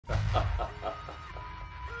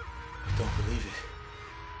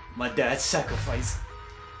My dad's sacrifice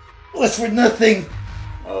was for nothing.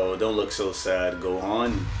 Oh, don't look so sad,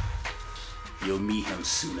 Gohan. You'll meet him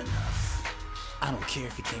soon enough. I don't care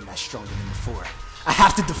if he came back stronger than before. I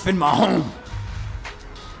have to defend my home.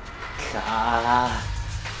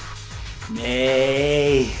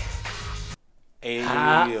 Hey,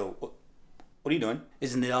 Yo, what are you doing?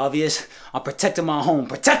 isn't it obvious? I'm protecting my home,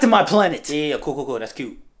 protecting my planet. Yeah, cool. That's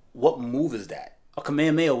cute. What move is that? A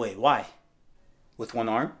Kamehameha way. Why? With one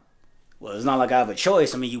arm? Well, it's not like I have a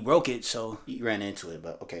choice. I mean, you broke it, so. You ran into it,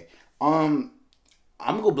 but okay. I'm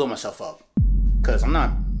gonna go blow myself up. Cause I'm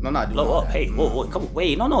not doing Blow up. that. Hey, whoa, come on.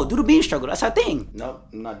 Wait, no. Do the beam struggle. That's our thing. No,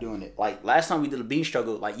 I'm not doing it. Like last time we did a beam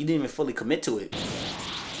struggle, like you didn't even fully commit to it.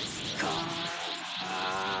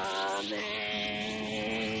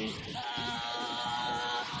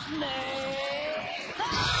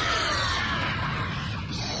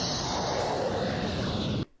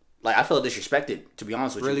 Like I felt disrespected, to be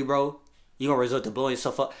honest with Really, you. bro? You gonna resort to blowing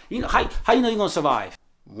yourself up? You know how you know you're gonna survive?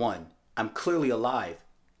 1, I'm clearly alive,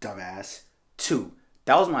 dumbass. 2,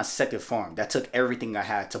 that was my second farm. That took everything I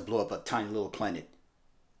had to blow up a tiny little planet.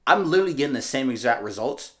 I'm literally getting the same exact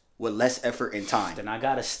results with less effort and time. Then I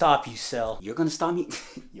gotta stop you, Cell. You're gonna stop me?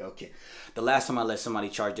 Yeah, okay. The last time I let somebody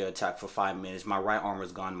charge their attack for 5 minutes, my right arm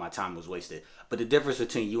was gone, my time was wasted. But the difference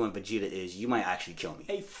between you and Vegeta is you might actually kill me.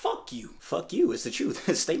 Hey, fuck you. Fuck you, it's the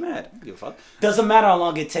truth. Stay mad. I don't give a fuck. Doesn't matter how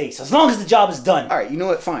long it takes, as long as the job is done. Alright, you know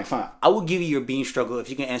what? Fine. I will give you your beam struggle if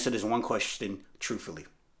you can answer this one question truthfully.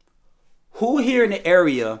 Who here in the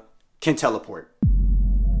area can teleport?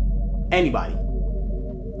 Anybody.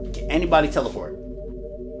 Can anybody teleport?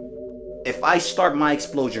 If I start my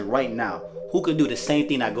explosion right now, who can do the same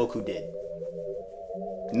thing that Goku did?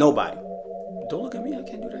 Nobody. Don't look at me, I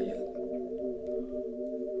can't do that yet.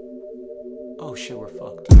 Oh shit, we're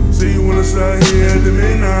fucked. Say you wanna slide here at the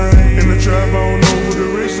midnight in the trap, I don't know who the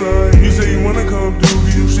rich like. You say you wanna come through,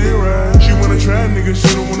 you shit right. She wanna try, nigga,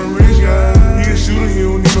 she don't want a rich guy. He can shoot and he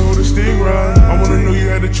don't even hold a stick right. I wanna know you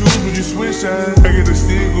had to choose, but you switch sides. I get the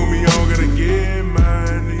stick on me, y'all gotta get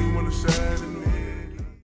mine. Then you wanna side.